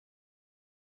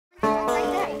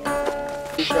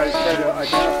You guys try to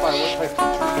identify what type of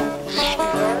trees these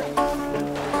are?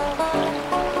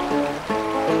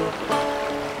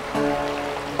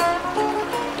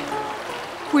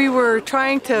 We were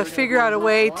trying to figure out a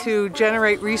way to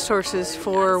generate resources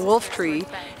for Wolftree,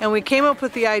 and we came up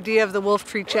with the idea of the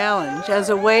Wolftree Challenge as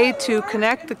a way to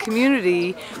connect the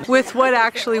community with what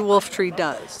actually Wolftree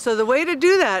does. So the way to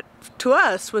do that to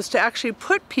us was to actually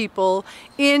put people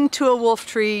into a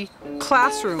Wolftree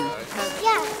classroom.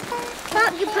 Yes.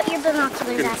 Well, you put your binoculars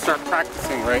on. You can start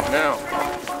practicing right now.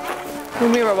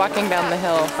 When we were walking down the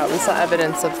hill, we saw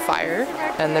evidence of fire,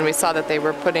 and then we saw that they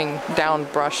were putting down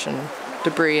brush and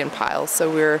debris in piles,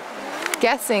 so we're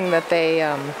guessing that they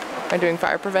are doing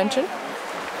fire prevention.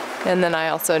 And then I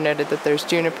also noted that there's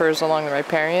junipers along the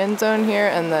riparian zone here,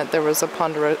 and that there was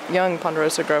a young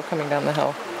ponderosa grove coming down the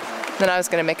hill. Then I was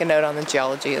going to make a note on the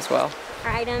geology as well.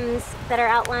 Items that are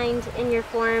outlined in your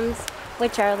forms,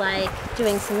 which are like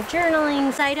doing some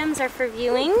journaling. Items are for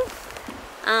viewing.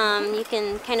 You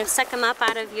can kind of suck them up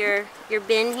out of your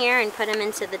bin here and put them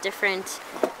into the different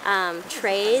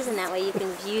trays, and that way you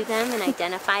can view them and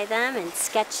identify them and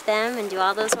sketch them and do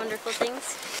all those wonderful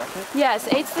things. Yes,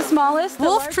 8's the smallest.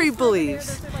 Wolftree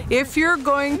believes if you're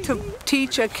going to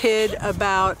teach a kid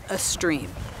about a stream,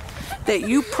 that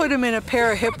you put them in a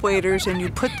pair of hip waders and you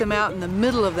put them out in the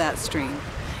middle of that stream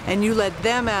and you let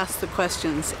them ask the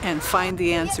questions and find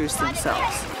the answers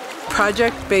themselves.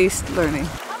 Project-based learning.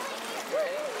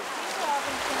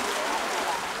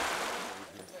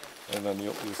 And then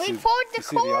you'll We see, poured the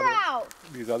core out.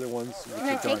 These other ones, which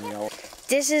are done yellow.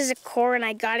 This is a core, and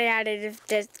I got it out of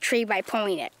the tree by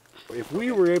pulling it. If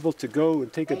we were able to go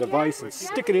and take a device and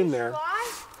stick it in there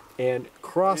and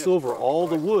cross over all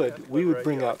the wood, we would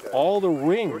bring out all the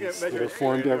rings that are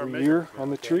formed every year on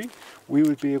the tree. We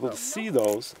would be able to see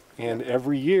those, and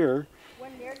every year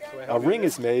a ring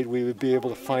is made, we would be able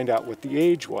to find out what the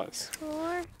age was.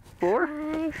 4,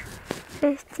 5,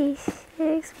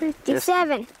 56,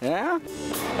 57. Yeah?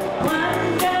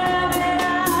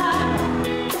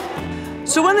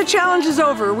 So when the challenge is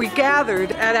over, we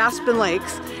gathered at Aspen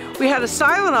Lakes. We had a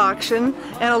silent auction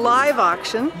and a live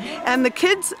auction, and the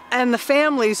kids and the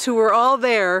families who were all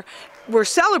there were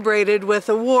celebrated with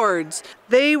awards.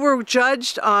 They were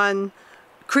judged on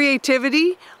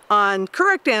creativity, on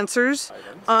correct answers,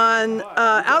 on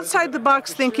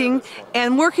outside-the-box thinking,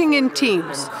 and working in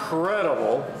teams.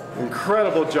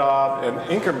 Incredible job and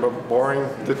boring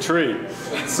the tree.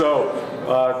 So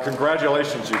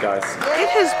congratulations, you guys. It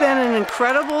has been an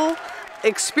incredible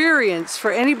experience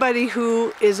for anybody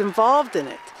who is involved in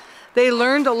it. They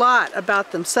learned a lot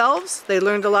about themselves, they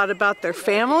learned a lot about their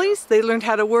families, they learned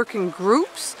how to work in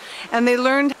groups, and they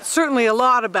learned certainly a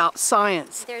lot about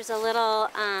science. There's a little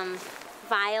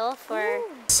vial for...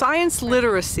 Science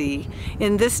literacy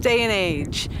in this day and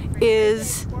age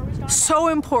is so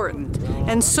important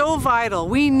and so vital.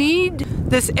 We need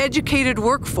this educated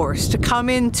workforce to come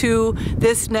into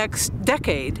this next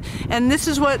decade, and this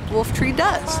is what Wolftree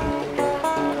does.